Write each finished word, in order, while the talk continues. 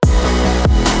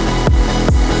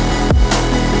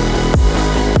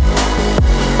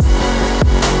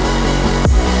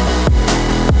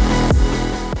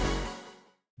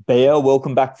BL,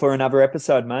 welcome back for another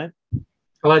episode, mate.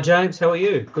 Hello, James. How are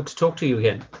you? Good to talk to you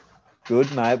again.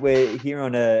 Good, mate. We're here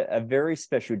on a very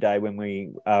special day when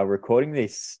we are recording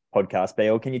this podcast,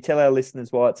 BL. Can you tell our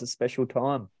listeners why it's a special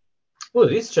time? Well,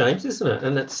 it is, James, isn't it?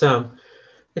 And it's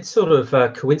sort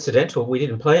of coincidental. We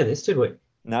didn't plan this, did we?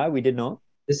 No, we did not.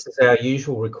 This is our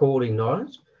usual recording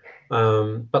night.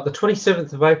 But the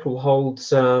 27th of April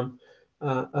holds a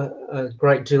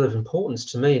great deal of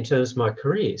importance to me in terms of my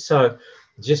career. So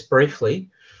just briefly,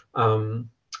 on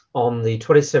the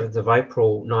 27th of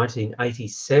April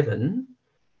 1987,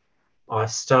 I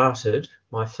started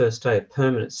my first day of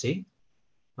permanency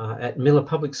at Miller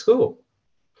Public School.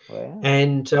 Wow.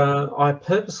 And I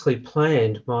purposely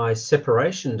planned my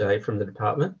separation day from the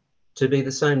department to be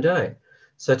the same day.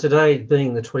 So today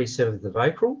being the 27th of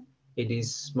April, it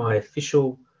is my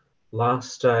official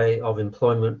last day of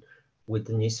employment with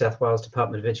the New South Wales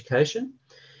Department of Education.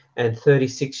 And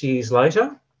 36 years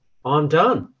later, I'm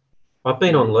done. I've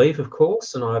been on leave, of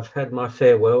course, and I've had my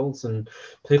farewells, and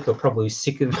people are probably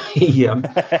sick of me,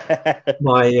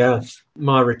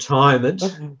 my retirement,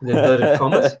 in inverted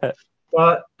commas.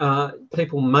 But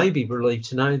people may be relieved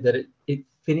to know that it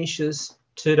finishes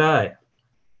today.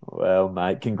 Well,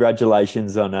 mate,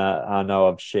 congratulations on I know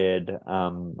I've shared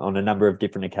on a number of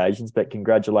different occasions, but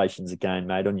congratulations again,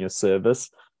 mate, on your service.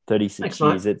 36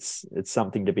 Thanks, years, it's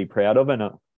something to be proud of.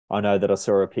 And I know that I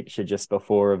saw a picture just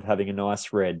before of having a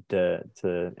nice red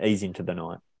to ease into the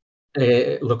night.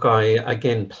 Look, I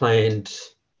again planned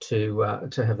to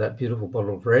have that beautiful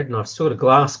bottle of red, and I've still got a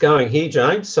glass going here,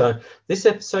 James. So this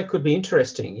episode could be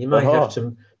interesting. You may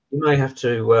have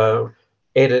to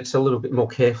edit a little bit more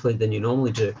carefully than you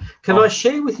normally do. Can I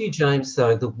share with you, James,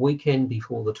 though, the weekend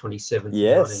before the 27th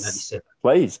Yes, of 1987?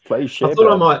 Please share. I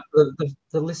thought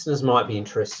the listeners might be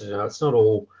interested in it. It's not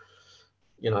all,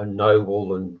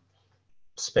 noble and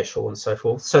special and so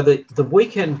forth. So the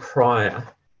weekend prior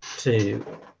to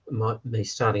me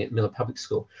starting at Miller Public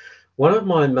School, one of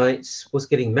my mates was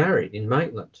getting married in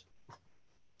Maitland.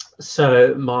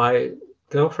 So my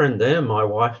girlfriend there, my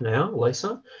wife now,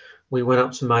 Lisa, we went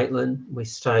up to Maitland. We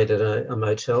stayed at a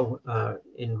motel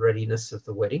in readiness of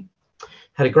the wedding.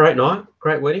 Had a great night,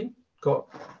 great wedding. Got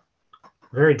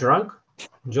very drunk,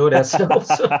 enjoyed ourselves.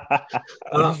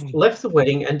 Left the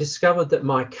wedding and discovered that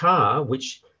my car,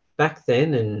 which back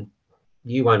then, and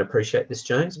you won't appreciate this,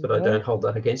 James, but I don't hold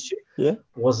that against you,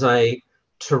 was a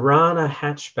Torana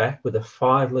hatchback with a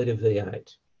 5-litre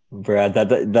V8. Brad,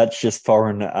 that's just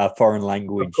foreign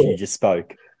language you just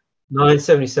spoke.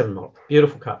 1977 model,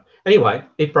 beautiful car. Anyway,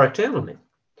 it broke down on me.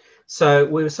 So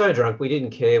we were so drunk, we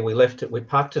didn't care. We left it. We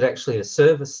parked it actually at a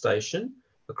service station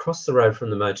across the road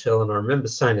from the motel. And I remember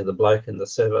saying to the bloke in the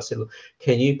service, I said, look,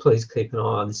 can you please keep an eye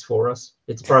on this for us?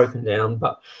 It's broken down,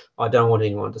 but I don't want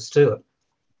anyone to steal it.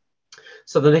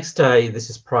 So the next day,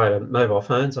 this is prior to mobile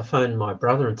phones, I phoned my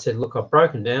brother and said, look, I've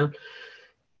broken down.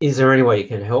 Is there any way you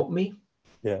can help me?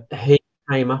 Yeah. He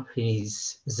came up in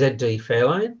his ZD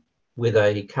Fairlane with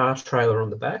a car trailer on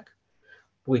the back.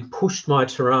 We pushed my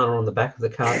Torana on the back of the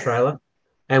car trailer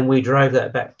and we drove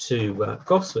that back to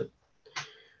Gosford.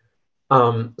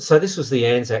 So this was the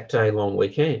Anzac Day long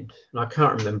weekend. And I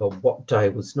can't remember what day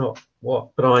was not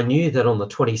what, but I knew that on the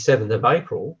 27th of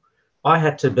April, I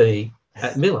had to be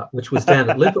at Miller, which was down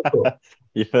at Liverpool.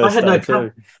 I had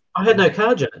no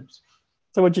car, James.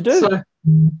 So what'd you do?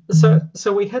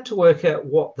 So we had to work out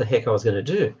what the heck I was going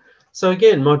to do. So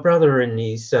again, my brother in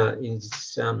his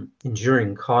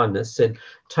enduring kindness said,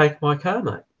 take my car,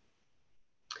 mate.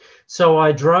 So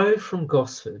I drove from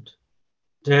Gosford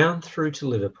down through to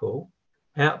Liverpool,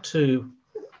 out to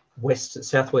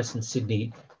southwestern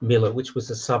Sydney, Miller, which was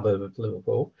a suburb of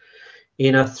Liverpool,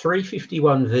 in a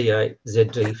 351 V8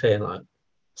 ZD Fairlane,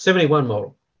 71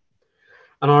 model.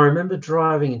 And I remember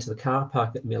driving into the car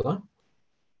park at Miller,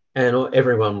 and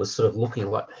everyone was sort of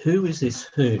looking like, who is this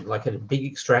hoon? Like, it had big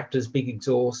extractors, big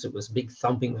exhaust. It was a big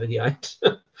thumping V8.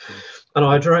 And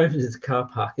I drove into the car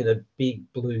park in a big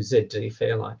blue ZD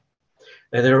Fairlane.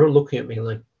 And they were all looking at me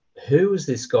like, who is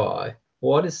this guy?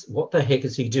 What the heck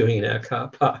is he doing in our car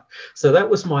park? So that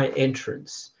was my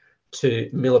entrance to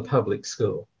Miller Public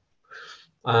School.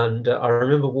 And I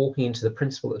remember walking into the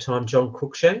principal at the time, John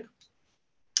Cruikshank.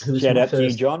 Shout out to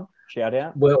you, John. Shout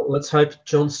out. Well, let's hope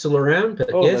John's still around. But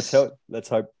yes, let's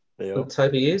hope. Let's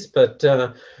hope he is. But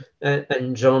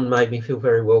and John made me feel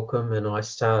very welcome, and I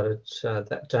started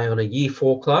that day on a Year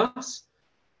 4 class,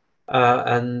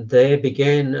 and there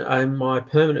began my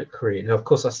permanent career. Now, of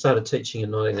course, I started teaching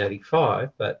in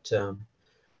 1985, but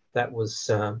that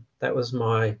was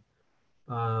my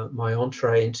my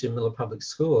entree into Miller Public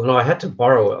School. And I had to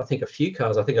borrow, I think, a few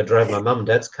cars. I think I drove my mum and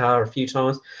dad's car a few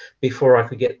times before I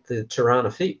could get the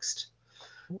Tirana fixed.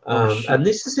 Oh, shit. And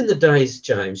this is in the days,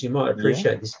 James, you might Yeah.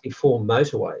 appreciate this, before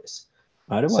motorways.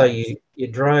 So Motorways. you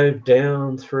drove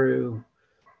down through,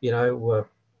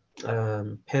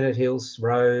 Pennant Hills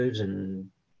Road and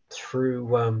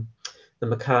through the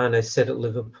Meccano set at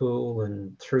Liverpool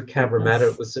and through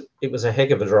Cabramatta. It was a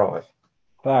heck of a drive.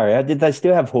 Far out. Did they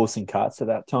still have horse and carts at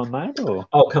that time, mate? Or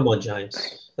Oh, come on,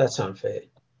 James. That's unfair.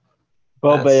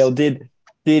 well, Bill, did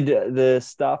the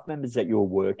staff members that you're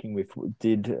working with,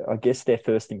 did I guess their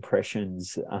first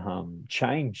impressions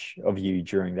change of you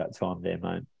during that time there,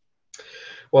 mate?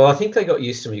 Well, I think they got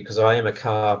used to me because I am a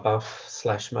car buff /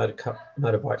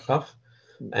 motorbike buff,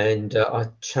 and I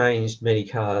changed many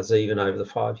cars even over the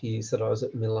 5 years that I was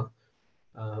at Miller.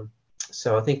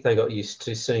 So I think they got used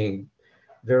to seeing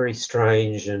very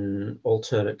strange and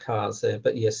alternate cars there.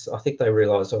 But yes, I think they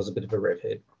realised I was a bit of a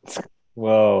redhead.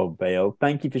 Well, Bill,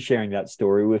 thank you for sharing that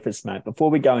story with us, mate. Before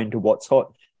we go into what's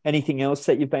hot, anything else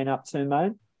that you've been up to,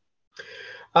 mate?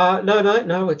 No, mate,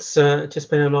 no. It's just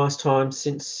been a nice time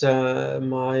since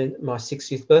my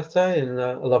 60th birthday, and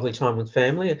a lovely time with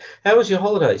family. How was your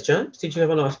holidays, James? Did you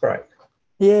have a nice break?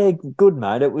 Yeah, good,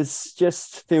 mate. It was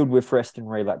just filled with rest and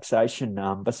relaxation.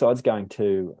 Besides going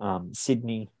to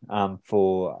Sydney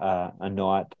for a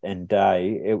night and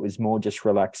day, it was more just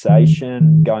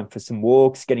relaxation, going for some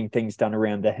walks, getting things done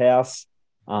around the house.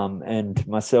 And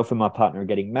myself and my partner are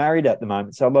getting married at the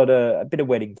moment, so a bit of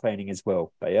wedding planning as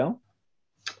well. BL.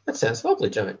 That sounds lovely,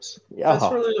 James. Yeah,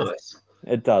 That's really nice.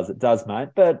 It does, mate.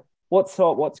 But what's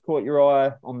hot? What's caught your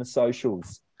eye on the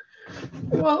socials?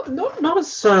 Well, not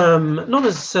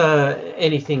as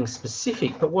anything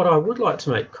specific, but what I would like to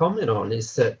make comment on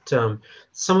is that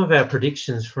some of our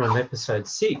predictions from episode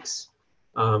 6,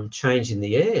 Change in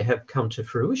the Air, have come to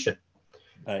fruition.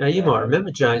 Now, you might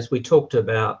remember, James, we talked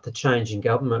about the change in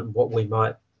government and what we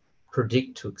might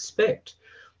predict to expect.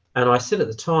 And I said at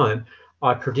the time,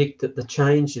 I predict that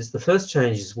the first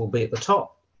changes will be at the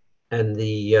top, and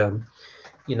the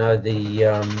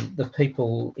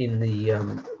people in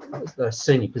the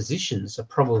senior positions are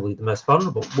probably the most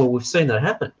vulnerable. Well, we've seen that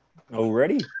happen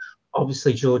already.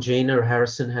 Obviously, Georgina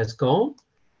Harrison has gone,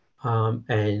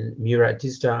 and Murat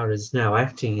Dizdar is now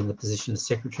acting in the position of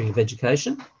Secretary of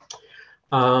Education.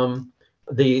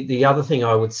 The other thing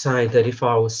I would say, that if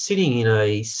I was sitting in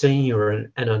a senior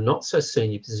and a not so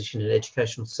senior position in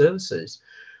educational services,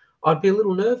 I'd be a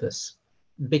little nervous,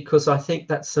 because I think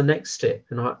that's the next step.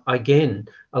 And I again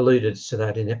alluded to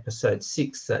that in episode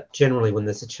 6, that generally when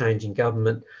there's a change in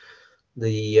government,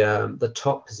 the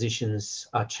top positions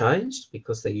are changed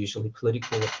because they're usually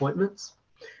political appointments,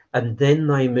 and then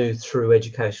they move through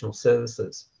educational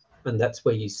services. And that's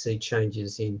where you see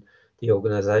changes in the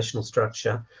organisational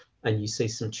structure, and you see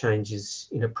some changes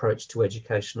in approach to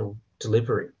educational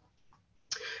delivery.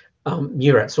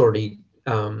 Murat's already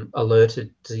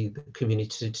alerted the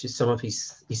community to some of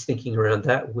his thinking around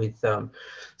that, with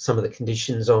some of the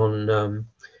conditions on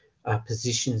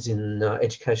positions in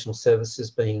educational services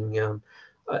being an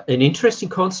interesting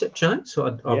concept, James.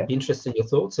 So I'd be interested in your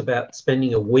thoughts about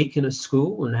spending a week in a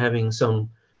school and having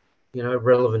some,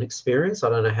 relevant experience. I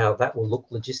don't know how that will look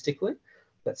logistically.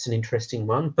 That's an interesting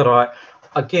one. But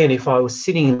again, if I was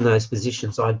sitting in those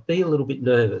positions, I'd be a little bit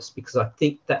nervous, because I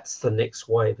think that's the next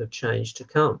wave of change to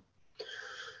come.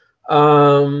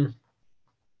 I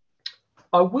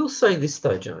will say this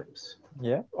though, James.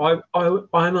 Yeah. I'm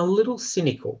a little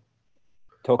cynical.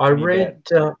 I read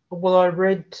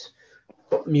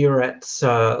Murat's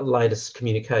latest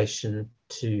communication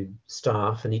to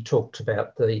staff, and he talked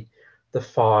about the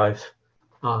five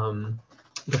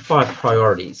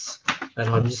priorities, and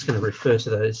I'm just going to refer to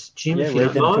those. Jim, if you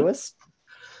read them to us.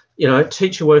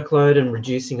 Teacher workload and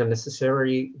reducing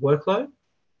unnecessary workload,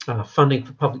 funding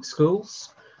for public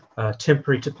schools,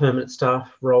 temporary to permanent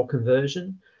staff role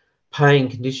conversion, paying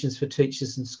conditions for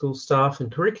teachers and school staff,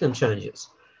 and curriculum changes.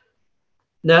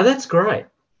 Now, that's great.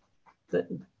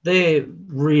 They're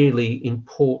really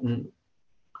important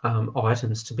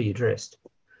items to be addressed.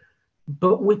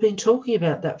 But we've been talking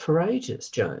about that for ages,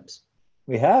 James.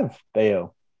 We have,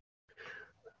 Bill.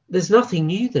 There's nothing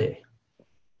new there,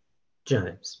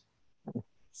 James.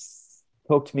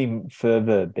 Talk to me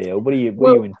further, Bill. What are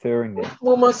you inferring there?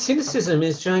 Well, my cynicism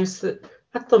is, James, that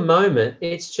at the moment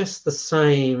it's just the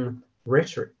same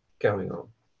rhetoric going on,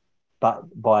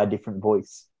 but by a different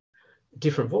voice.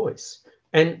 Different voice,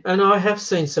 and I have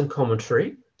seen some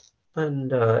commentary,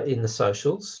 and in the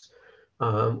socials,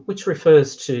 which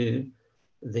refers to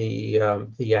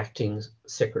the acting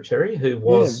secretary, who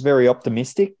was very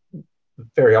optimistic.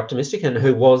 very optimistic, and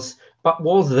who was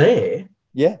there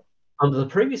Yeah. under the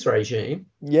previous regime.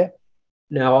 Yeah.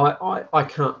 Now, I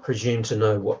can't presume to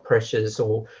know what pressures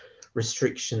or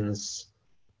restrictions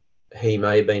he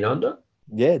may have been under.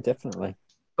 Yeah, definitely.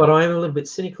 But I am a little bit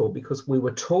cynical because we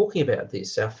were talking about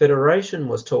this. Our federation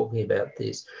was talking about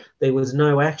this. There was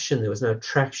no action. There was no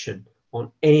traction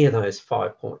on any of those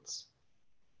 5 points.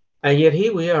 And yet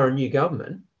here we are, a new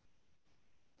government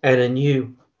and a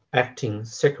new acting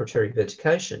Secretary of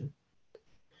Education,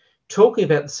 talking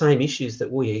about the same issues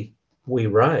that we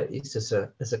raised as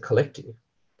a collective.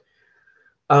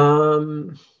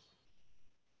 I'm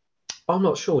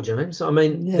not sure, James. I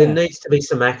mean, there needs to be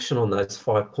some action on those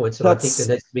 5 points, and I think there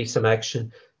needs to be some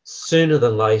action sooner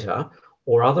than later,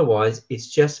 or otherwise it's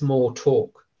just more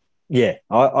talk. Yeah,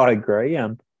 I agree.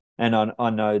 And I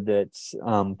know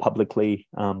that publicly,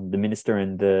 the minister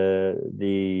and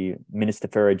the Minister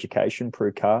for Education,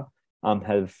 Prue Car,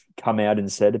 have come out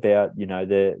and said about,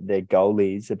 their goal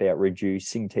is about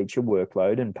reducing teacher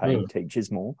workload and paying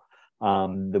teachers more.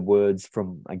 The words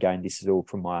from, again, this is all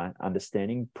from my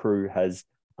understanding, Prue has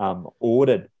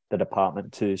ordered the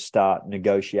department to start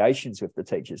negotiations with the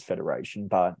Teachers Federation,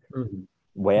 but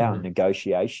wow,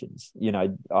 negotiations,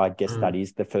 I guess that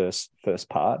is the first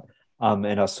part.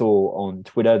 And I saw on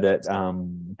Twitter that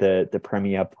the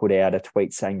Premier put out a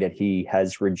tweet saying that he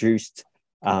has reduced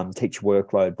teacher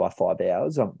workload by 5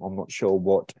 hours. I'm not sure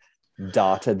what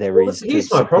data there is to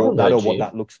support that, or what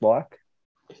that looks like.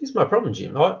 Here's my problem,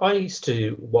 Jim. I used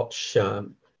to watch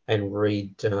and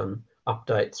read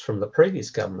updates from the previous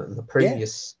government and the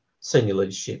previous senior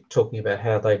leadership talking about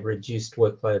how they've reduced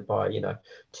workload by, 10%,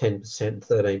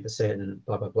 13%, and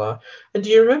blah, blah, blah. And do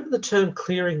you remember the term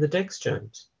clearing the decks,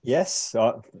 James? Yes,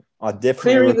 I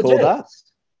definitely recall that.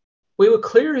 We were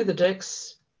clearing the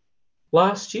decks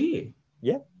last year.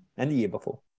 Yeah, and the year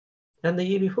before. And the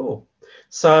year before.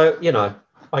 So,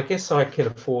 I guess I can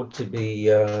afford to be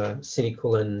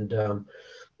cynical, and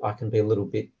I can be a little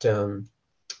bit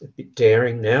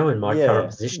daring now in my current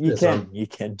position. You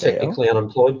can technically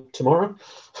unemployed tomorrow.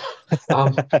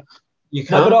 You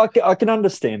can't. No, but I can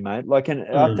understand, mate.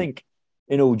 I think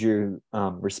in all due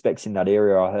respects in that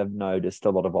area, I have noticed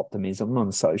a lot of optimism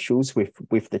on socials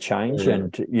with the change.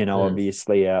 And,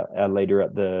 obviously our leader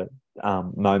at the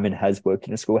moment has worked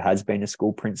in a school, has been a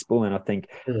school principal. And I think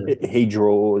he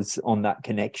draws on that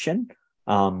connection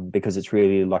because it's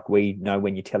really like, we know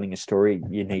when you're telling a story,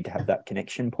 you need to have that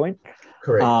connection point.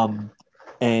 Correct.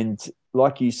 And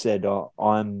like you said,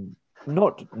 I'm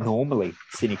not normally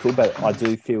cynical, but I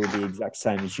do feel the exact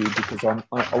same as you, because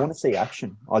I want to see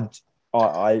action.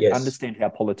 I understand how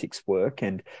politics work,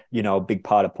 and a big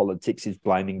part of politics is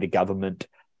blaming the government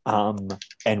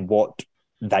and what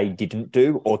they didn't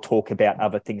do, or talk about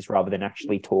other things rather than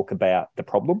actually talk about the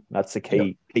problem. That's the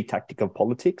key tactic of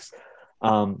politics.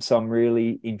 So I'm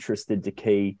really interested to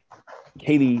key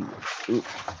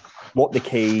what the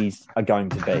keys are going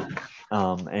to be.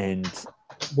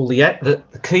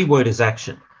 The key word is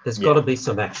action. There's got to be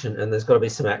some action, and there's got to be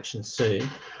some action soon.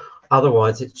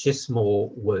 Otherwise, it's just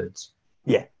more words.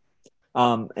 Yeah.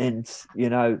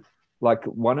 Like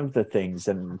one of the things,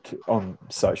 and on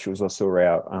socials, I saw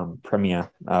our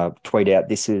Premier tweet out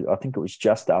this. I think it was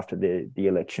just after the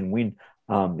election win.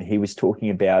 He was talking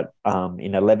about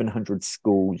in 1,100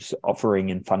 schools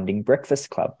offering and funding breakfast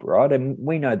club, right? And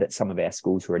we know that some of our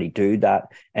schools already do that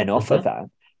and offer that.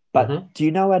 But do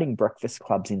you know adding breakfast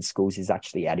clubs in schools is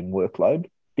actually adding workload?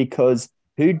 Because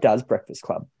who does breakfast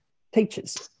club?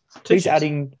 Teachers. Who's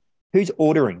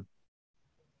ordering?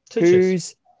 Teachers.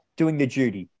 Who's doing the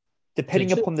duty?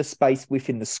 Depending upon the space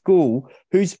within the school,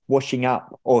 who's washing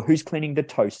up or who's cleaning the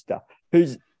toaster?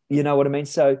 Who's, you know what I mean?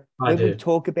 So when we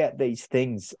talk about these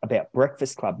things about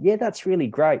breakfast club, that's really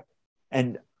great.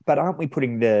 But aren't we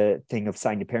putting the thing of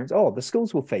saying to parents, the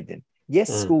schools will feed them? Yes,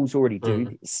 schools already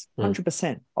do this,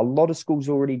 100%. A lot of schools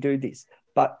already do this,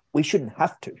 but we shouldn't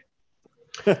have to.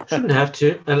 Shouldn't have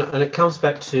to. And it comes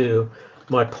back to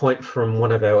my point from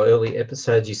one of our early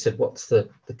episodes. You said, what's the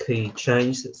key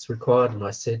change that's required? And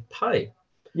I said, pay.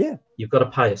 Yeah. You've got to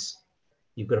pay us.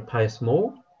 You've got to pay us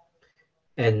more.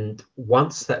 And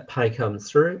once that pay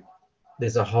comes through,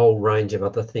 there's a whole range of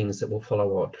other things that will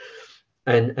follow on.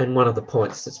 And one of the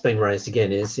points that's been raised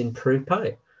again is improved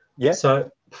pay. Yeah.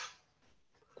 So,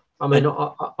 I mean,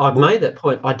 I've made that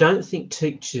point. I don't think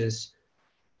teachers,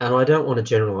 and I don't want to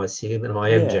generalise here, but I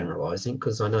am generalising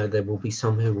because I know there will be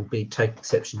some who will take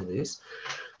exception to this.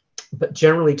 But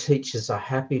generally, teachers are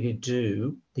happy to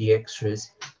do the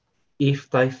extras if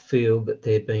they feel that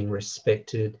they're being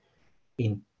respected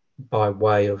by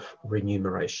way of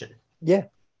remuneration. Yeah.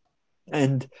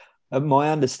 And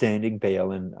My understanding,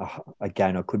 BL, and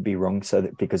again, I could be wrong, so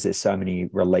that because there's so many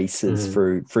releases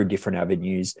through different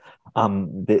avenues,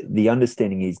 the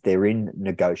understanding is they're in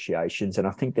negotiations, and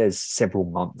I think there's several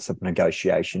months of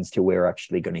negotiations till we're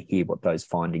actually going to hear what those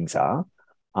findings are.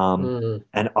 And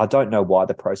I don't know why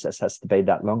the process has to be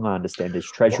that long. I understand there's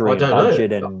treasury and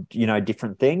budget and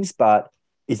different things, but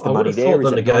is the money there? I would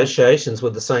have thought the negotiations were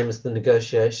the same as the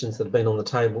negotiations that have been on the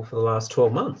table for the last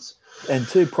 12 months. And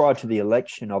prior to the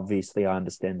election, obviously, I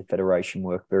understand the Federation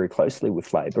worked very closely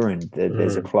with Labor, and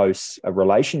there's a close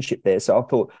relationship there. So I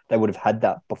thought they would have had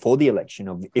that before the election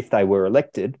of, if they were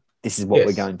elected, this is what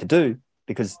we're going to do,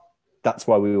 because that's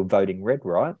why we were voting red,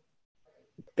 right?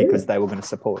 Because they were going to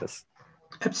support us.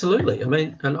 Absolutely. I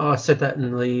mean, and I said that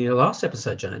in the last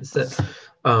episode, James, that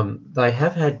they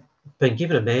have been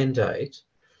given a mandate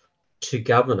to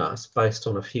govern us based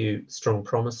on a few strong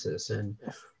promises. And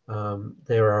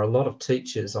there are a lot of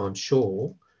teachers, I'm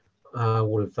sure,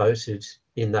 would have voted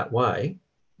in that way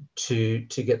to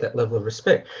get that level of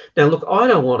respect. Now, look, I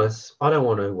don't want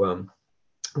to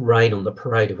rain on the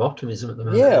parade of optimism at the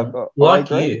moment. Yeah, like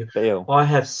you, I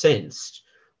have sensed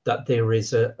that there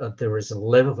is a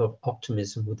level of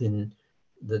optimism within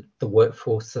the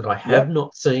workforce that I have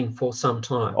not seen for some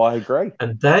time. I agree.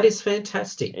 And that is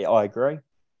fantastic. I agree.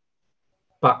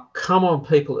 But come on,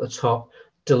 people at the top,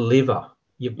 deliver.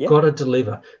 You've got to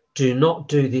deliver. Do not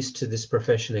do this to this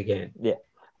profession again. Yeah.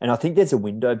 And I think there's a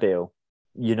window, Bill.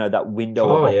 That window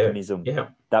of optimism. Yeah.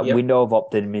 That window of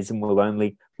optimism will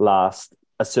only last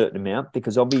a certain amount,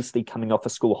 because obviously coming off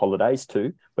of school holidays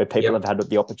too, where people have had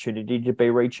the opportunity to be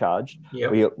recharged,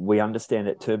 we understand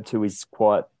that term 2 is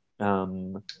quite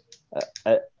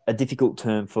a difficult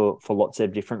term for lots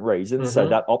of different reasons. So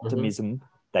that optimism,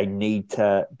 they need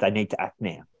to act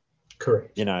now.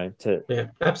 Correct.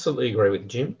 Absolutely agree with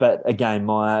Jim. But again,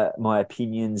 my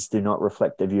opinions do not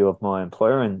reflect the view of my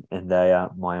employer, and they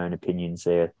are my own opinions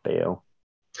there, BL.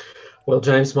 Well,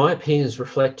 James, my opinions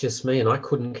reflect just me, and I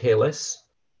couldn't care less.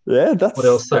 Yeah, that's what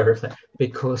else they reflect,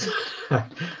 because of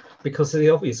the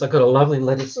obvious. I got a lovely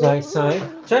letter today saying,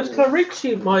 James, can I read to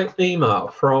you my email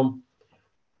from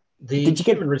the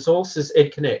Human Resources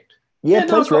Ed Connect? Yeah,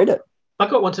 please read it. I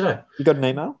got one today. You got an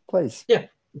email, please? Yeah.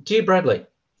 Dear Bradley.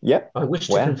 Yeah. I wish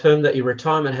to confirm that your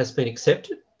retirement has been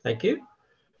accepted. Thank you.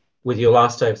 With your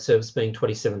last day of service being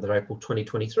 27th of April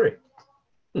 2023.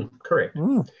 Correct.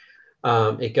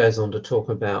 It goes on to talk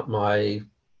about my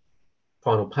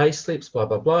final pay slips, blah,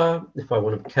 blah, blah. If I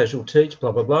want to casual teach,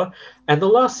 blah, blah, blah. And the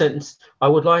last sentence, I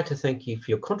would like to thank you for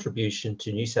your contribution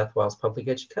to New South Wales public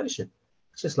education.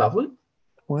 It's just lovely.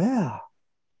 Wow.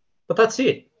 But that's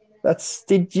it.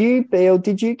 Did you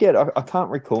get, I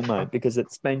can't recall, mate, because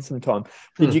it's been some time.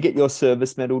 Did you get your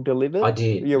service medal delivered? I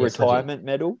did. Your retirement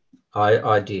medal?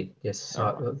 I did, yes.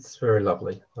 It's very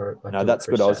lovely. No, that's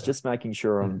good. I was just making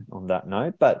sure on that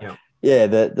note. But yeah,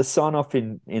 the sign off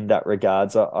in that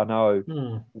regards, I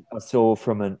know I saw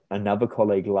from another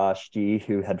colleague last year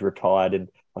who had retired, and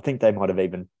I think they might have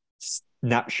even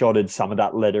snapshotted some of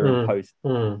that letter and post.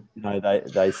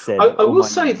 They said, I will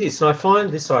say this, and I find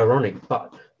this ironic,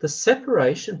 but the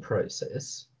separation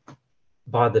process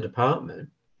by the department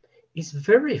is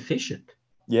very efficient.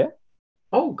 Yeah.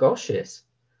 Oh gosh, yes.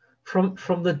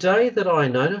 From the day that I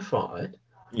notified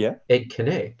Ed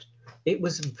Connect, it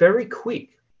was very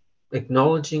quick,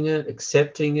 acknowledging it,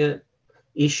 accepting it,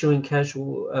 issuing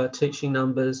casual teaching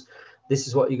numbers. This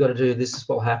is what you got to do. This is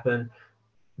what will happen.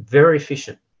 Very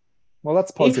efficient. Well,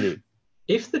 that's positive.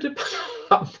 If the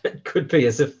department could be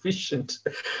as efficient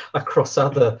across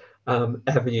other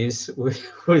avenues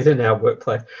within our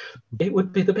workplace, it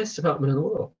would be the best department in the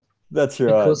world. That's right.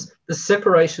 Because the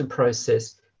separation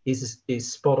process is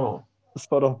spot on.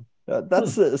 Spot on.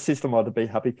 That's a system I'd be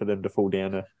happy for them to fall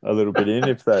down a little bit in,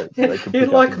 if they could. You'd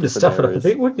like them to stuff it up a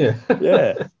bit, wouldn't you?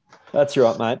 Yeah, that's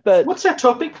right, mate. But what's our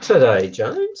topic today,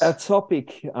 James? Our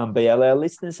topic, BL, our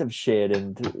listeners have shared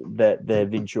and that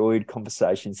they've enjoyed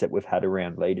conversations that we've had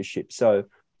around leadership. So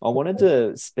I wanted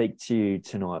to speak to you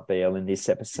tonight, BL, in this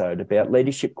episode about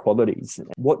leadership qualities.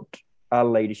 What are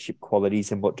leadership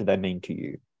qualities and what do they mean to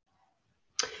you?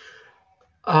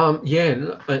 And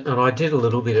I did a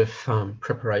little bit of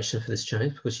preparation for this,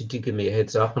 James, because you did give me a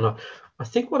heads up. And I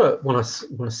think what I want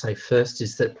to say first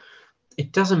is that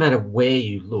it doesn't matter where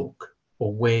you look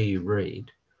or where you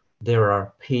read. There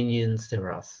are opinions,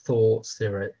 there are thoughts,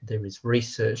 there is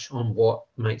research on what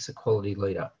makes a quality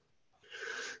leader.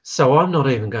 So I'm not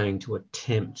even going to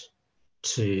attempt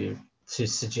to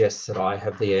suggest that I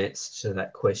have the answer to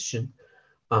that question.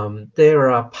 There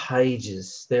are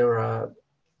pages, there are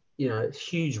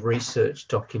huge research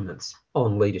documents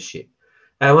on leadership.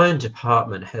 Our own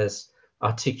department has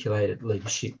articulated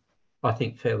leadership, I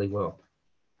think, fairly well.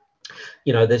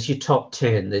 You know, there's your top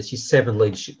 10, there's your 7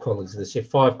 leadership qualities, there's your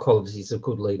 5 qualities of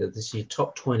good leader, there's your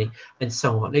top 20, and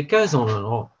so on. It goes on and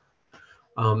on.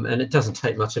 And it doesn't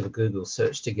take much of a Google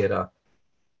search to get a,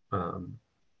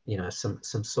 you know, some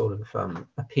sort of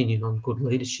opinion on good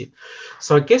leadership.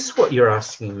 So I guess what you're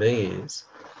asking me is,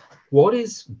 what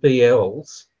is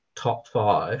BL's top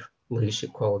 5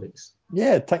 leadership qualities?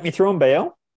 Yeah, take me through on BL.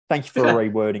 Thank you for Okay.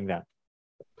 rewording that.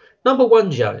 Number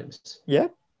 1, James. Yeah.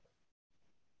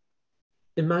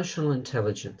 Emotional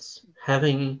intelligence,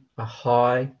 having a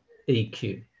high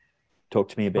EQ. Talk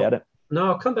to me about it. No,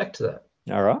 I'll come back to that.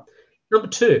 All right. Number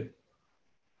 2,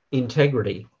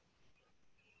 integrity.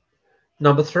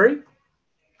 Number 3,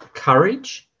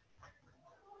 courage.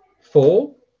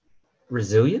 4,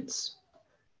 resilience.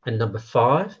 And number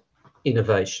 5,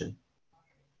 innovation.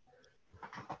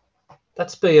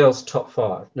 That's BL's top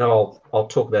 5. Now I'll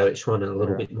talk about each one in a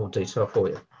little bit more detail for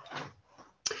you.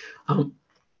 I'm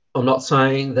not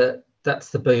saying that that's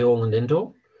the be all and end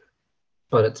all,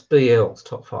 but it's BL's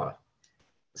top 5.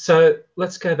 So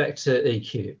let's go back to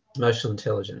EQ, emotional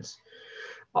intelligence.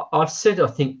 I've said, I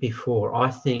think before,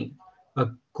 I think a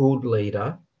good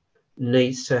leader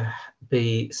needs to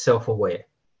be self-aware.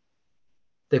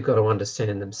 They've got to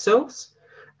understand themselves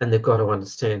and they've got to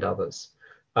understand others.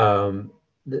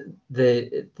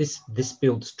 This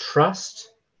builds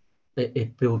trust.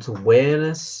 It builds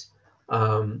awareness.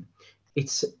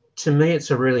 To me,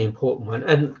 it's a really important one.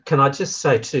 And can I just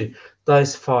say too,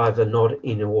 those 5 are not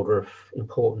in order of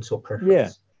importance or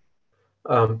preference.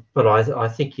 Yeah. But I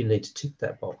think you need to tick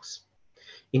that box.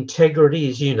 Integrity,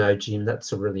 as you know, Jim,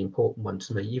 that's a really important one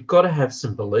to me. You've got to have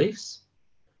some beliefs.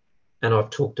 And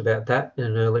I've talked about that in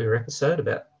an earlier episode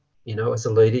about, you know, as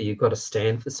a leader, you've got to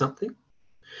stand for something.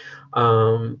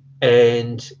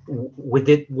 And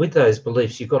with those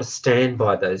beliefs, you've got to stand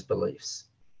by those beliefs.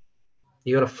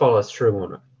 You've got to follow through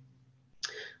on it.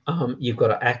 You've got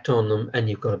to act on them and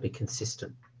you've got to be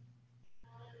consistent.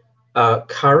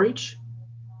 Courage.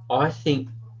 I think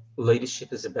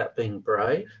leadership is about being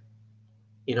brave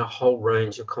in a whole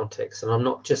range of contexts. And I'm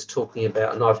not just talking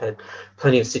about, and I've had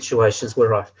plenty of situations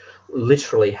where I've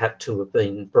literally had to have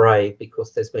been brave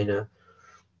because there's been an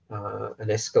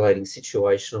escalating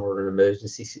situation or an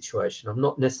emergency situation. I'm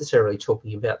not necessarily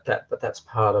talking about that, but that's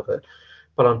part of it.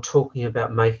 But I'm talking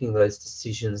about making those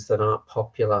decisions that aren't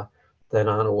popular, that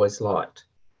aren't always liked.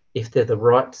 If they're the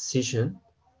right decision,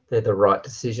 they're the right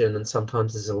decision. And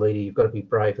sometimes as a leader, you've got to be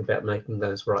brave about making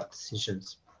those right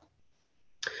decisions.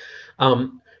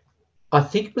 I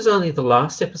think it was only the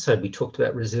last episode we talked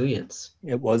about resilience.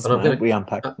 It was, mate. We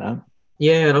unpacked that.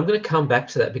 Yeah, and I'm going to come back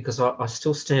to that because I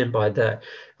still stand by that.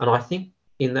 And I think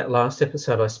in that last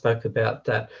episode, I spoke about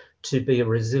that to be a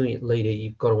resilient leader,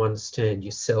 you've got to understand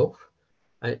yourself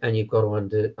and you've got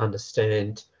to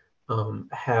understand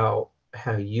how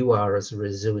you are as a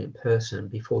resilient person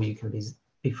before you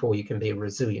can be a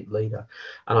resilient leader.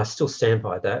 And I still stand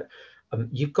by that.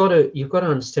 You've got to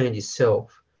understand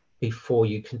yourself before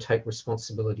you can take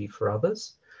responsibility for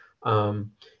others.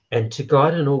 And to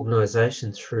guide an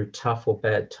organisation through tough or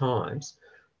bad times,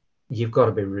 you've got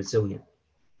to be resilient.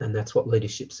 And that's what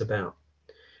leadership's about.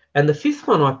 And the 5th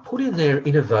one I put in there,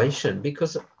 innovation,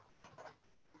 because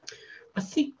I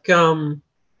think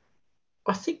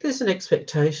there's an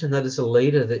expectation that as a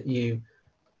leader that you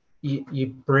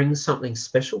bring something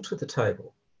special to the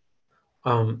table.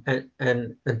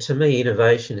 And to me,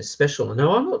 innovation is special.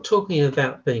 Now, I'm not talking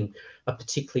about being a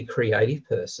particularly creative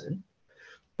person,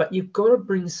 but you've got to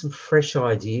bring some fresh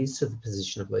ideas to the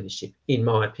position of leadership, in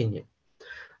my opinion.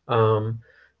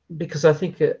 Because I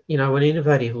think, you know, an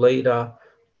innovative leader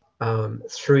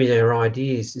through their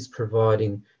ideas is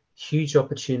providing huge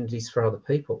opportunities for other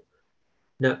people.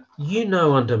 Now, you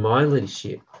know, under my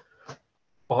leadership,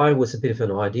 I was a bit of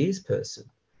an ideas person.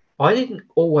 I didn't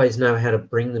always know how to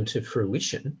bring them to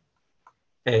fruition.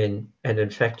 And in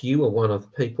fact, you were one of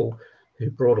the people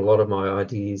who brought a lot of my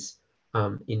ideas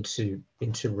into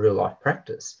real life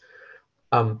practice.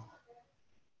 But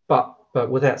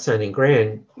without sounding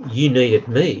grand, you needed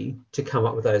me to come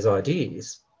up with those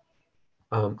ideas.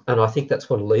 And I think that's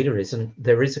what a leader is. And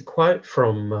there is a quote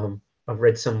from, I've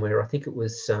read somewhere, I think it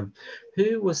was,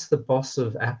 who was the boss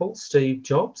of Apple? Steve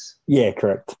Jobs? Yeah,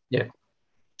 correct. Yeah.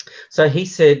 So he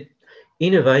said,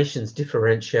 innovations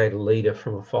differentiate a leader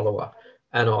from a follower.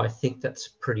 And I think that's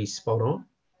pretty spot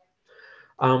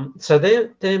on. So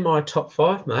they're my top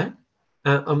 5, mate.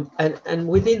 And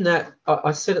within that,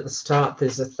 I said at the start,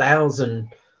 there's 1,000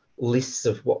 lists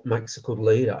of what makes a good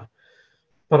leader.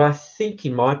 But I think,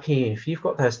 in my opinion, if you've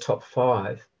got those top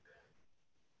 5,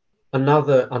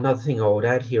 Another thing I would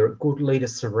add here: a good leader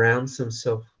surrounds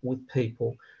himself with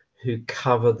people who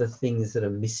cover the things that are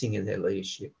missing in their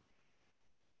leadership.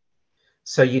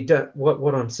 So you don't.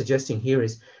 What I'm suggesting here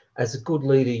is, as a good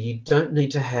leader, you don't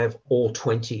need to have all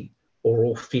 20 or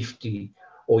all 50,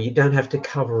 or you don't have to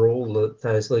cover all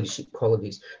those leadership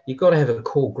qualities. You've got to have a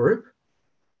core group,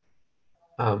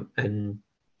 and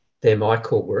they're my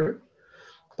core group.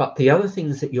 But the other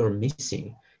things that you're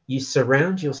missing, you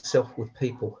surround yourself with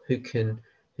people who can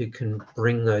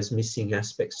bring those missing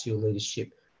aspects to your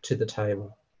leadership to the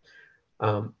table.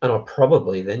 And I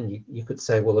probably then you could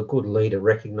say, well, a good leader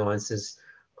recognises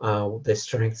their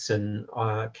strengths and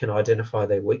can identify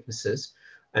their weaknesses,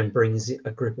 and brings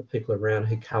a group of people around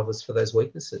who covers for those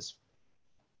weaknesses.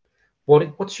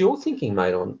 What's your thinking,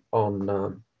 mate,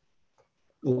 on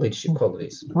leadership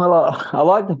qualities? Well, I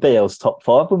like the BL's top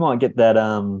 5. We might get that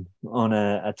on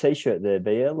a t-shirt there,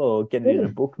 BL, or get it in a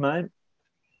book, mate.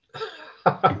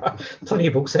 Plenty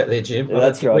of books out there, Jim.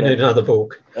 That's right. We need another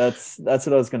book. That's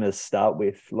what I was going to start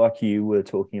with. Like you were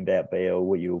talking about, BL,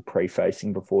 what you were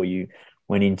prefacing before you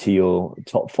went into your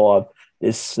top 5.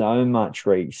 There's so much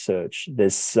research.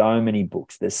 There's so many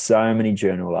books. There's so many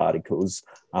journal articles.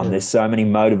 There's so many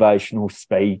motivational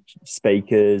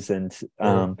speakers, and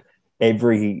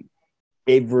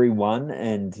everyone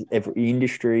and every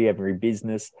industry, every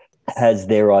business has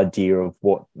their idea of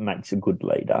what makes a good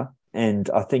leader. And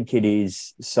I think it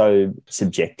is so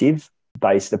subjective,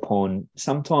 based upon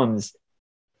sometimes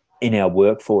in our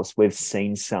workforce, we've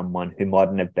seen someone who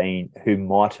mightn't have been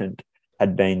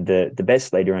the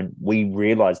best leader, and we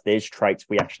realize there's traits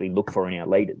we actually look for in our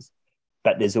leaders.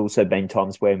 But there's also been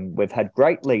times when we've had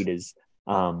great leaders,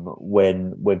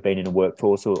 when we've been in a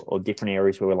workforce or different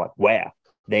areas where we're like, wow,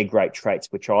 they're great traits,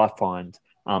 which I find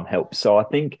help. So I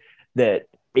think that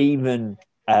even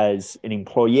as an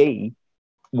employee,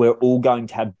 we're all going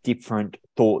to have different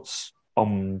thoughts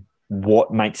on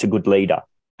what makes a good leader,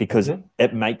 because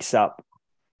it makes up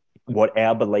what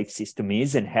our belief system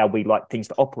is, and how we like things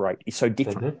to operate is so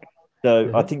different.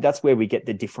 So I think that's where we get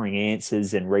the differing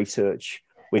answers and research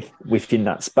within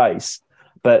that space.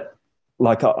 But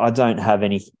like, I don't have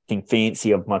anything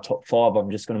fancy of my top 5.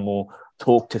 I'm just going to more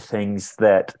talk to things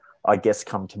that I guess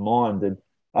come to mind. And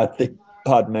I think,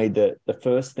 pardon me, the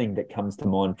first thing that comes to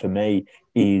mind for me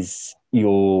is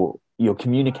your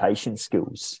communication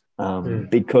skills.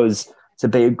 Because to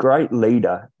be a great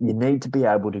leader, you need to be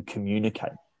able to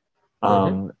communicate.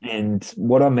 And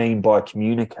what I mean by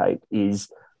communicate is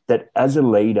that as a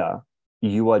leader,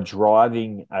 you are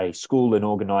driving a school, an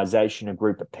organization, a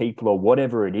group of people, or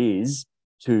whatever it is,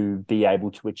 to be able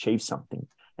to achieve something.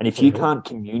 And if you can't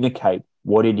communicate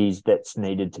what it is that's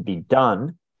needed to be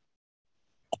done,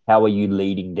 how are you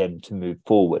leading them to move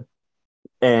forward?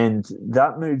 And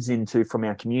that moves into, from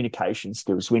our communication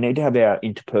skills, we need to have our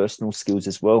interpersonal skills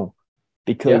as well.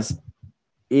 Because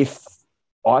if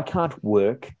I can't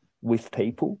work with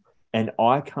people and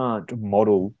I can't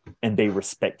model and be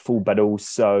respectful, but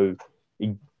also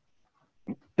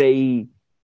be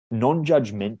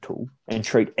non-judgmental and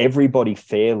treat everybody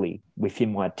fairly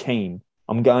within my team,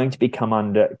 I'm going to come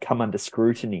under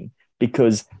scrutiny,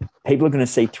 because people are going to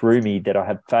see through me that I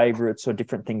have favorites or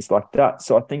different things like that.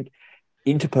 So I think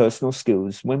interpersonal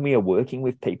skills, when we are working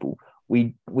with people,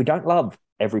 we don't love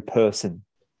every person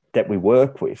that we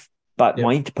work with, but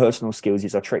my interpersonal skills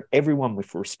is I treat everyone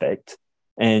with respect,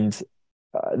 and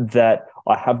that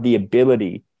I have the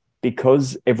ability,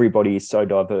 because everybody is so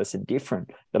diverse and different,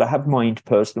 that I have my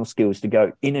interpersonal skills to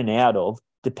go in and out of,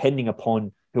 depending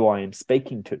upon who I am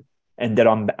speaking to, and that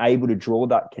I'm able to draw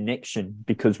that connection,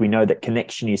 because we know that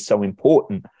connection is so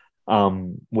important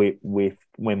with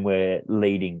when we're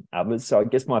leading others. So I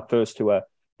guess my first two are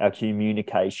our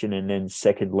communication, and then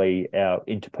secondly, our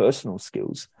interpersonal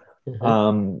skills.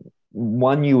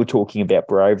 One, you were talking about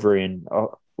bravery, and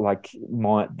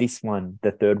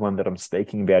the third one that I'm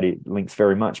speaking about, it links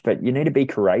very much, but you need to be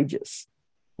courageous.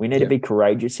 We need to be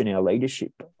courageous in our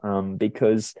leadership,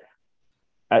 because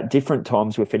at different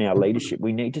times within our leadership,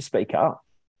 we need to speak up.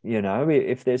 You know,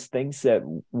 if there's things that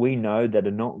we know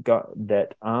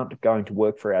that aren't going to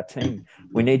work for our team,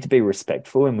 we need to be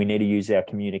respectful, and we need to use our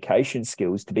communication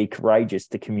skills to be courageous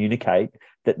to communicate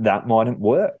that mightn't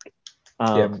work.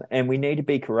 And we need to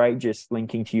be courageous,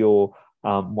 linking to your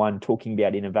one talking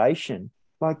about innovation,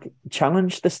 like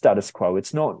challenge the status quo.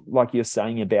 It's not like you're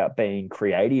saying about being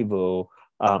creative or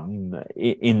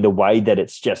in the way that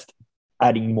it's just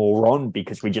adding more on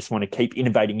because we just want to keep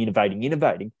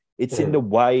innovating. It's in the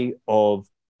way of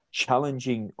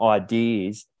challenging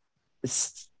ideas,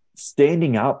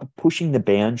 standing up, pushing the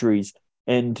boundaries,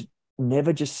 and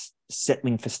never just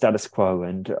settling for status quo.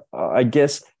 And I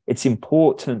guess it's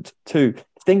important to,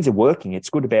 things are working. It's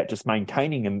good about just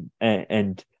maintaining them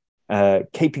and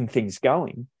keeping things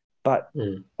going, but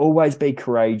always be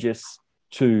courageous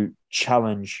to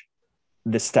challenge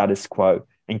the status quo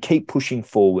and keep pushing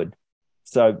forward.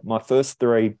 So my first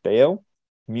three, BL,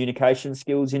 communication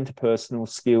skills, interpersonal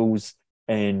skills,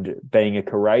 and being a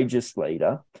courageous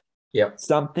leader. Yep.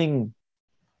 Something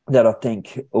that I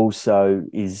think also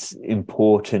is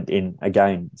important in,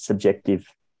 again, subjective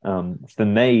for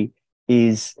me,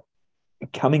 is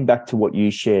coming back to what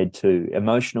you shared too,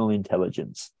 emotional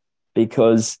intelligence,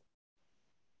 because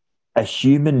a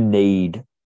human need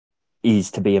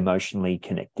is to be emotionally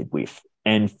connected with.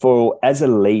 And for, as a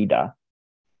leader,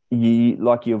 you,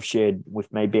 like you've shared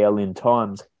with me, BL, in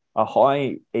times, a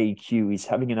high EQ is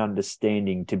having an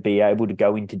understanding to be able to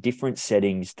go into different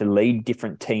settings, to lead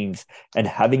different teams, and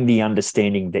having the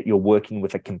understanding that you're working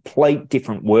with a complete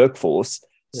different workforce.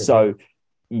 Mm-hmm. So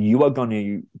you are going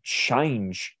to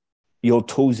change your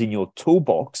tools in your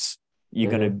toolbox.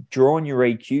 You're going to draw on your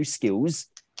EQ skills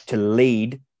to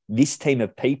lead this team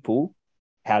of people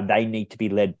how they need to be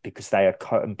led, because they are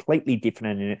completely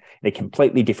different and in a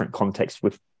completely different context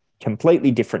with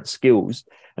completely different skills.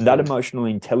 And that emotional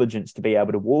intelligence to be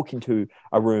able to walk into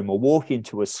a room or walk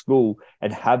into a school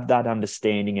and have that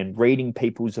understanding and reading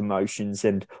people's emotions,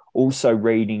 and also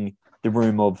reading the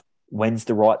room of when's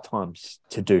the right times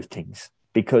to do things.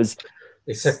 Because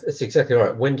it's exactly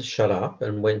right. When to shut up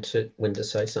and when to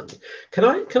say something. Can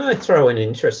I throw in an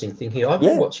interesting thing here? I've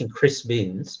been watching Chris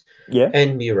Minns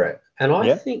and Murat, and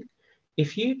I think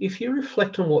if you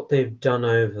reflect on what they've done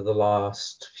over the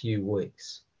last few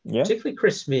weeks, particularly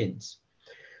Chris Minns,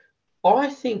 I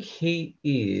think he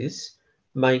is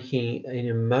making an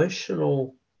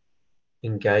emotional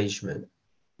engagement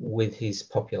with his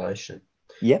population.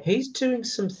 He's doing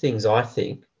some things, I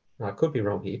think, and I could be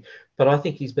wrong here, but I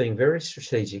think he's being very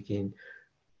strategic in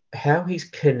how he's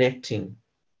connecting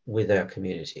with our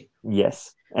community.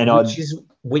 Yes. And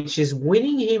which is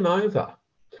winning him over,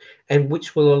 and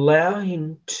which will allow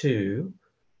him to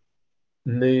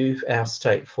move our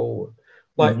state forward.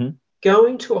 Like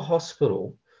going to a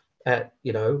hospital at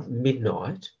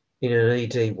midnight in an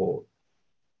ED ward.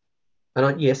 And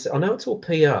I know it's all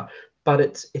PR, but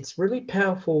it's really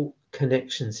powerful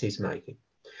connections he's making.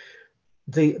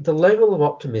 The level of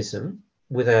optimism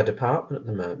with our department at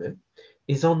the moment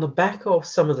is on the back of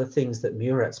some of the things that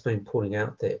Murat's been putting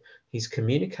out there. His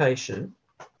communication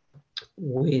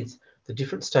with the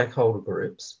different stakeholder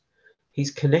groups,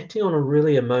 he's connecting on a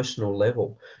really emotional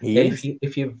level.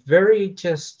 If you're very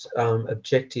just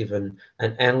objective and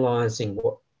analysing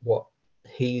what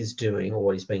he's doing or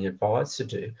what he's being advised to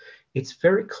do, it's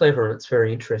very clever and it's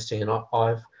very interesting. And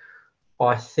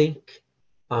I think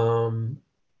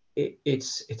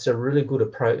it's a really good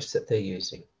approach that they're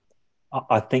using.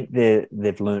 I think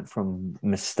they've learned from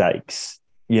mistakes.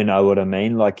 You know what I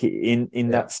mean? Like in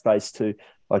that space too.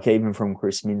 Like even from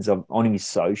Chris Minns on his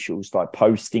socials, like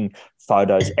posting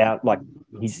photos out, like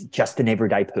he's just an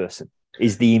everyday person.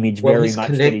 Is the image very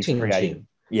much that he's creating?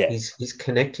 Yeah, he's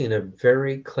connecting in a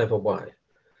very clever way,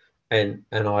 and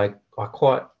I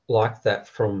quite like that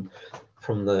from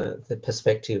the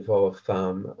perspective of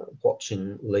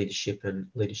watching leadership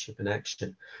in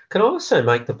action. Can I also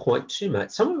make the point too,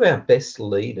 mate? Some of our best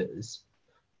leaders,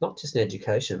 not just in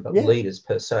education, but leaders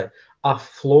per se, are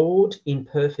flawed,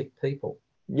 imperfect people.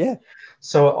 Yeah.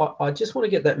 So I just want to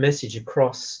get that message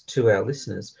across to our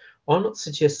listeners. I'm not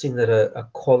suggesting that a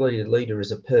quality leader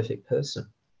is a perfect person.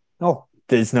 Oh,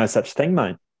 there's no such thing,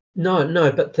 mate.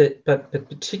 No, but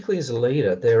particularly as a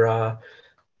leader, there are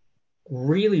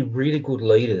really, really good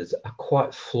leaders are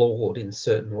quite flawed in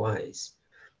certain ways.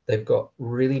 They've got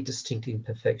really distinct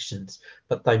imperfections,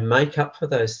 but they make up for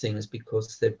those things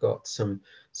because they've got some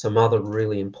other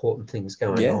really important things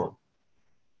going on.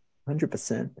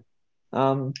 100%.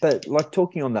 But like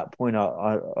talking on that point,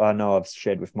 I know I've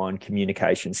shared with mine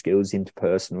communication skills,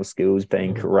 interpersonal skills,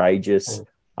 being courageous,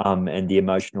 and the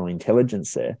emotional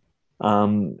intelligence there.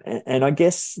 And I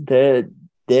guess they're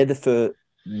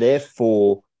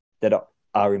four that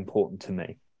are important to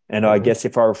me. And I guess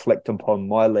if I reflect upon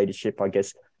my leadership, I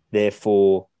guess they're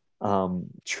four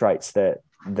traits that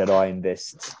I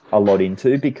invest a lot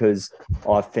into, because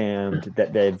I found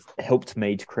that they've helped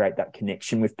me to create that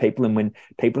connection with people. And when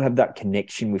people have that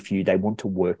connection with you, they want to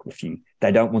work with you.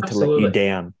 They don't want to let you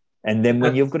down. And then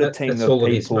when you've got a team of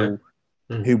people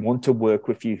who want to work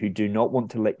with you, who do not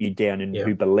want to let you down, and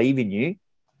who believe in you,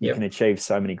 you can achieve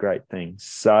so many great things.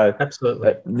 So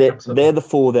absolutely, they're the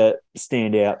four that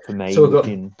stand out for me. So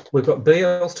we've got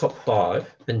BL's top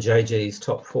 5 and JG's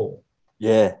top 4.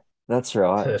 Yeah, that's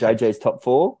right. Perfect. JJ's top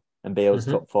 4 and BL's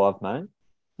top 5, mate.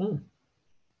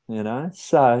 Mm.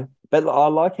 So, but I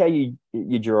like how you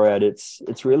draw out. It's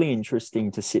really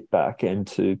interesting to sit back and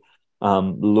to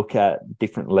look at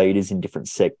different leaders in different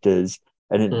sectors,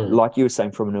 and Mm. like you were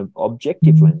saying, from an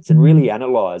objective lens, and really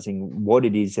analyzing what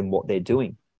it is and what they're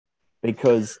doing,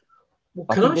 because Well,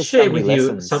 I can think I there's so share many with you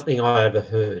lessons. something I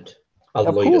overheard a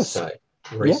Of leader course, say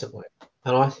yeah. recently?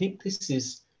 And I think this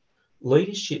is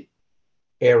leadership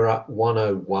error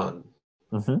 101.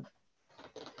 Hmm.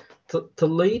 The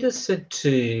leader said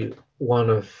to one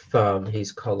of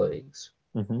his colleagues,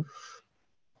 Hmm.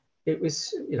 it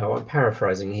was, I'm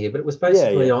paraphrasing here, but it was Yeah,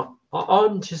 basically, yeah,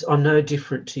 I'm no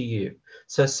different to you.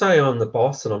 So say I'm the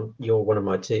boss and you're one of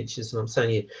my teachers, and I'm saying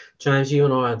to you, James, you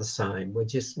and I are the same.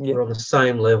 yeah. We're on the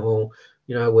same level,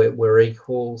 we're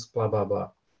equals, blah, blah, blah.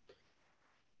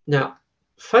 Now,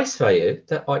 face value,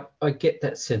 that I get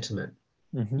that sentiment.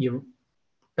 Hmm. You're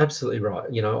absolutely right.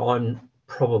 I'm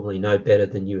probably no better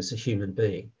than you as a human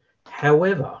being.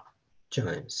 However,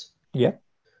 James, Yeah,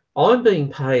 I'm being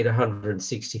paid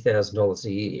 $160,000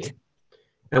 a year.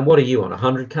 And what are you on,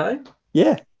 100K?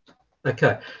 yeah,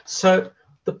 Okay. So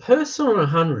the person on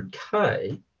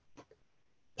 100K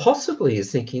possibly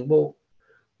is thinking, well,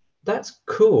 that's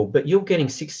cool, but you're getting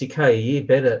 60K a year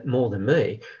better more than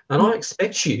me. And yeah, I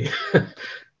expect you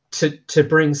to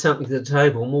bring something to the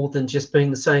table more than just being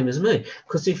the same as me.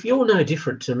 Because if you're no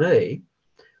different to me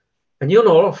and you're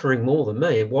not offering more than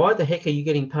me, why the heck are you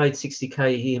getting paid 60K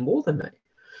a year more than me?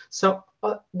 So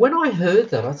when I heard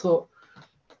that, I thought,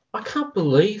 I can't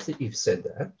believe that you've said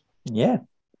that. yeah.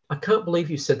 I can't believe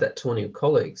you said that to one of your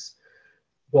colleagues.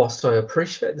 Whilst I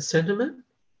appreciate the sentiment,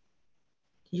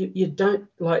 you don't,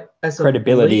 like, as a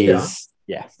Credibility leader, is,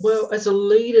 yeah, well, as a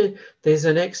leader, there's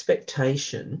an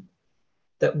expectation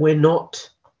that we're not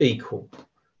equal.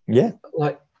 yeah,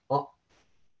 Like,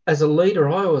 as a leader,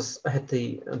 I always had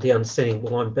the understanding,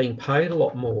 well, I'm being paid a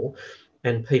lot more,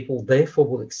 and people therefore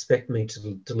will expect me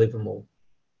to deliver more.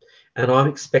 And I'm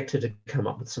expected to come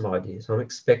up with some ideas. I'm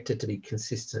expected to be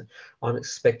consistent. I'm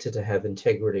expected to have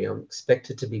integrity. I'm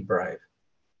expected to be brave.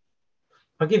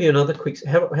 I'll give you another quick.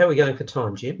 How are we going for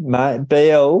time, Jim? mate.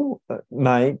 Bill,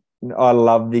 mate, I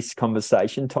love this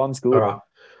conversation. Time's All good. right.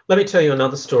 Let me tell you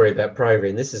another story about bravery,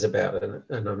 and this is about an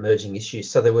emerging issue.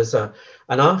 So there was an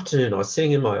afternoon, I was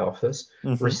sitting in my office,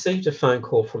 Hmm. received a phone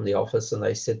call from the office, and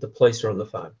they said the police are on the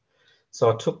phone.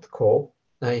 So I took the call.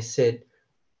 They said,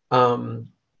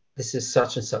 this is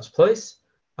such and such police.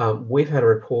 We've had a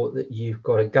report that you've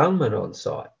got a gunman on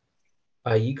site.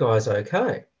 Are you guys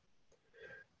okay?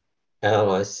 And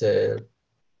I said,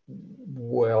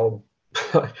 well,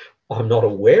 I'm not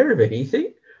aware of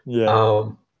anything. Yeah.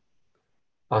 Um,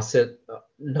 I said,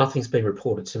 nothing's been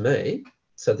reported to me.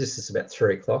 So this is about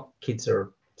 3 o'clock. Kids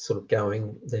are sort of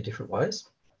going their different ways.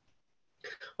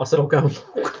 I said, I'll go and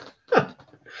look.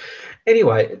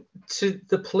 Anyway, to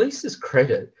the police's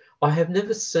credit, I have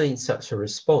never seen such a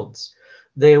response.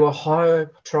 There were highway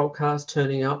patrol cars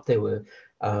turning up. There were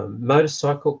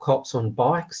motorcycle cops on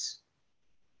bikes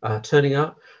turning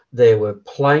up. There were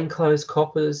plainclothes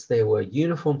coppers. There were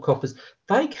uniform coppers.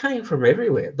 They came from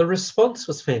everywhere. The response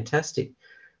was fantastic.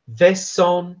 Vests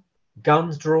on,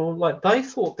 guns drawn, like they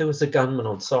thought there was a gunman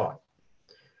on site.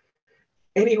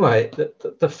 Anyway,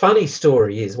 the funny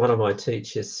story is one of my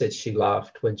teachers said she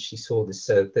laughed when she saw this.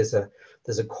 There's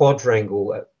a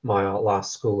quadrangle at my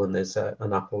last school, and there's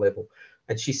an upper level.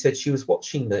 And she said she was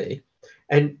watching me,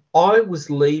 and I was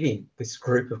leading this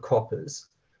group of coppers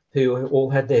who all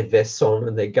had their vests on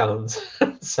and their guns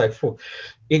and so forth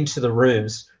into the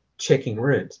rooms, checking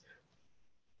rooms.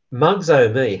 Muggs O'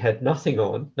 Me had nothing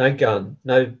on, no gun,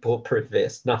 no bulletproof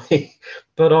vest, nothing.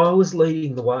 But I was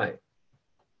leading the way.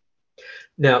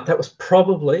 Now, that was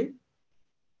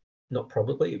not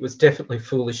probably, it was definitely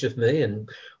foolish of me, and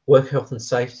work health and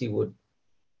safety would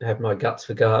have my guts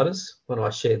for garters when I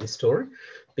share this story,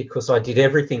 because I did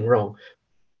everything wrong.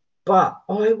 But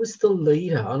I was the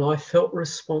leader and I felt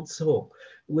responsible.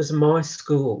 It was my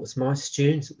school, it was my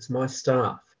students, it was my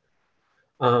staff.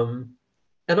 And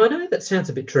I know that sounds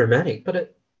a bit dramatic, but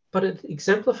it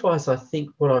exemplifies, I think,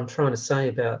 what I'm trying to say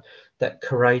about that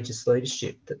courageous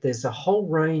leadership, that there's a whole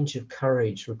range of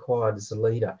courage required as a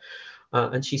leader.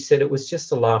 And she said it was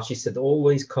just a laugh. She said all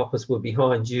these coppers were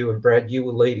behind you, and Brad, you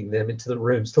were leading them into the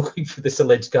rooms looking for this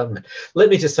alleged gunman. Let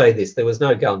me just say this: there was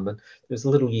no gunman. There was a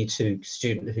little Year 2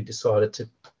 student who decided to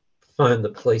phone the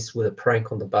police with a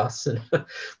prank on the bus, and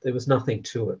there was nothing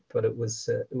to it. But it was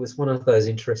one of those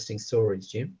interesting stories,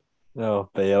 Jim. Oh,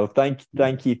 Bill, thank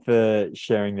you for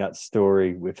sharing that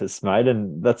story with us, mate.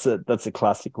 And that's a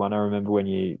classic one. I remember when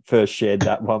you first shared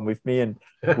that one with me, and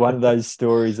one of those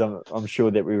stories I'm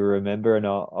sure that we remember. And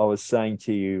I was saying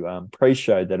to you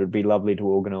pre-show that it'd be lovely to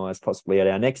organise possibly at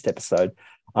our next episode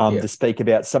Yeah, to speak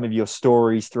about some of your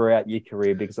stories throughout your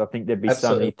career, because I think there'd be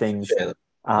so many absolutely. things Yeah.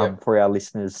 Yep. for our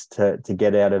listeners to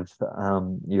get out of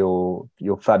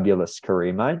your fabulous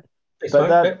career, mate. Thanks, But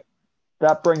mate. Yep.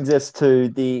 that brings us to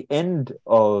the end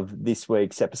of this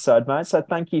week's episode, mate. So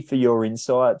thank you for your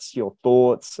insights, your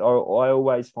thoughts. I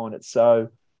always find it so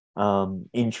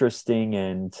interesting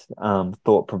and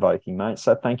thought provoking, mate.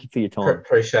 So thank you for your time.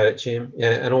 Appreciate it, Jim.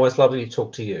 Yeah, and always lovely to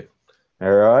talk to you. All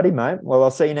righty, mate. Well,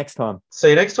 I'll see you next time. See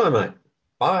you next time, mate.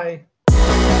 Bye.